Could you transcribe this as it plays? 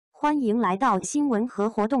欢迎来到新闻和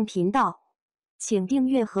活动频道，请订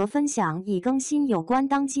阅和分享以更新有关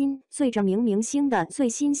当今最着名明星的最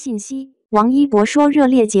新信息。王一博说热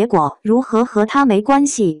烈结果如何和他没关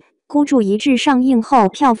系，孤注一掷上映后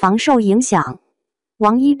票房受影响。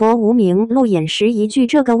王一博无名路演时一句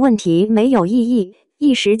这个问题没有意义，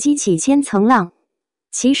一时激起千层浪。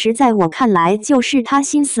其实在我看来就是他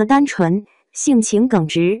心思单纯，性情耿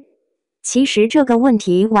直。其实这个问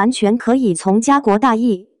题完全可以从家国大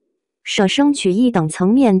义、舍生取义等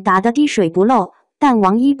层面答得滴水不漏，但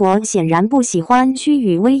王一博显然不喜欢虚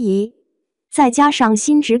与委蛇，再加上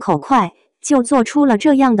心直口快，就做出了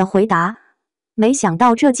这样的回答。没想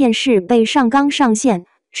到这件事被上纲上线，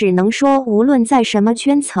只能说无论在什么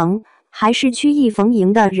圈层，还是曲意逢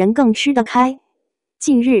迎的人更吃得开。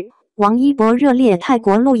近日，王一博热烈泰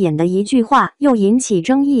国路演的一句话又引起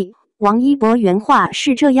争议。王一博原话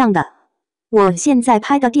是这样的：我现在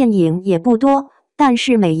拍的电影也不多，但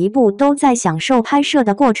是每一部都在享受拍摄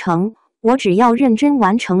的过程，我只要认真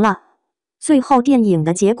完成了，最后电影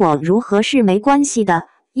的结果如何是没关系的，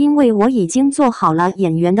因为我已经做好了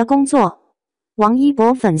演员的工作。王一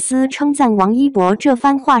博粉丝称赞王一博这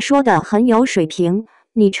番话说得很有水平，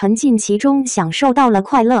你沉浸其中享受到了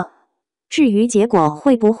快乐，至于结果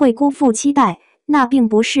会不会辜负期待，那并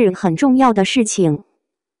不是很重要的事情。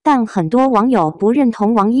但很多网友不认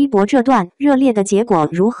同王一博这段热烈的结果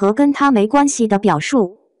如何跟他没关系的表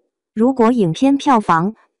述。如果影片票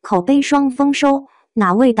房、口碑双丰收，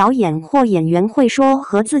哪位导演或演员会说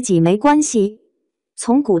和自己没关系？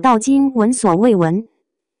从古到今闻所未闻。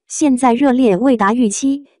现在热烈未达预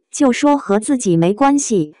期，就说和自己没关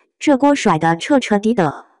系，这锅甩得彻彻底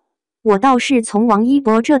底。我倒是从王一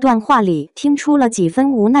博这段话里听出了几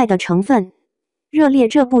分无奈的成分。热烈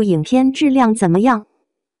这部影片质量怎么样？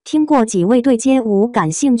听过几位对街舞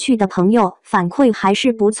感兴趣的朋友反馈还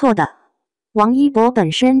是不错的。王一博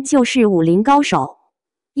本身就是武林高手，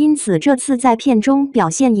因此这次在片中表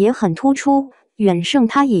现也很突出，远胜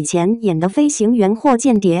他以前演的飞行员或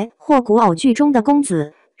间谍或古偶剧中的公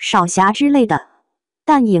子、少侠之类的。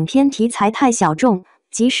但影片题材太小众，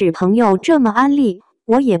即使朋友这么安利，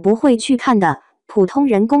我也不会去看的。普通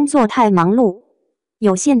人工作太忙碌，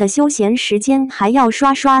有限的休闲时间还要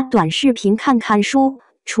刷刷短视频看看书，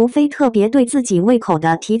除非特别对自己胃口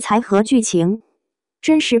的题材和剧情，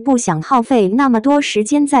真是不想耗费那么多时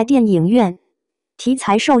间在电影院。题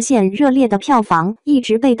材受限，热烈的票房一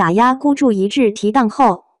直被打压，孤注一掷提档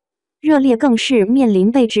后，热烈更是面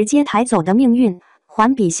临被直接抬走的命运，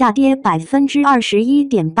环比下跌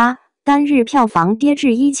 21.8%， 单日票房跌至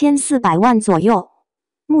1400万左右，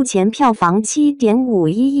目前票房 7.51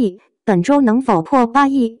 亿，本周能否破8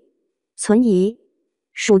亿存疑。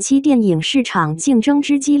暑期电影市场竞争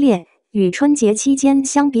之激烈，与春节期间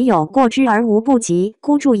相比有过之而无不及，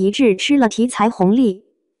孤注一掷吃了题材红利，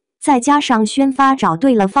再加上宣发找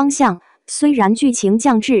对了方向，虽然剧情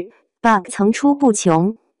降智 bug 层出不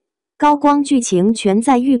穷，高光剧情全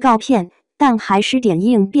在预告片，但还是点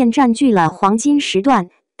映便占据了黄金时段，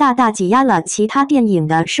大大挤压了其他电影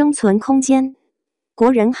的生存空间。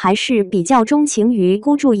国人还是比较钟情于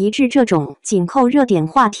孤注一掷这种紧扣热点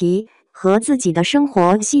话题，和自己的生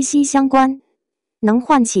活息息相关，能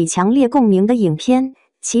唤起强烈共鸣的影片。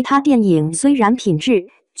其他电影虽然品质、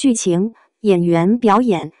剧情、演员表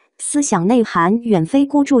演、思想内涵远非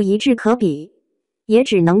孤注一掷可比，也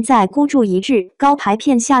只能在孤注一掷高排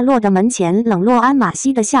片下落的门前冷落鞍马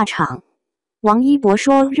稀的下场。王一博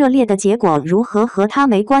说热烈的结果如何和他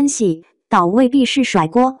没关系，倒未必是甩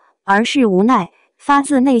锅，而是无奈，发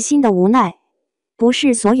自内心的无奈。不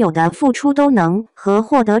是所有的付出都能和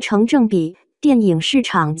获得成正比，电影市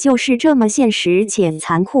场就是这么现实且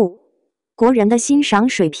残酷，国人的欣赏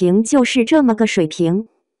水平就是这么个水平。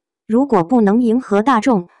如果不能迎合大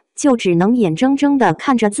众，就只能眼睁睁地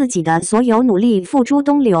看着自己的所有努力付诸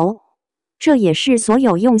东流。这也是所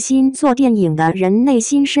有用心做电影的人内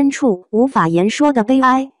心深处无法言说的悲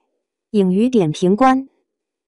哀。影娱点评官：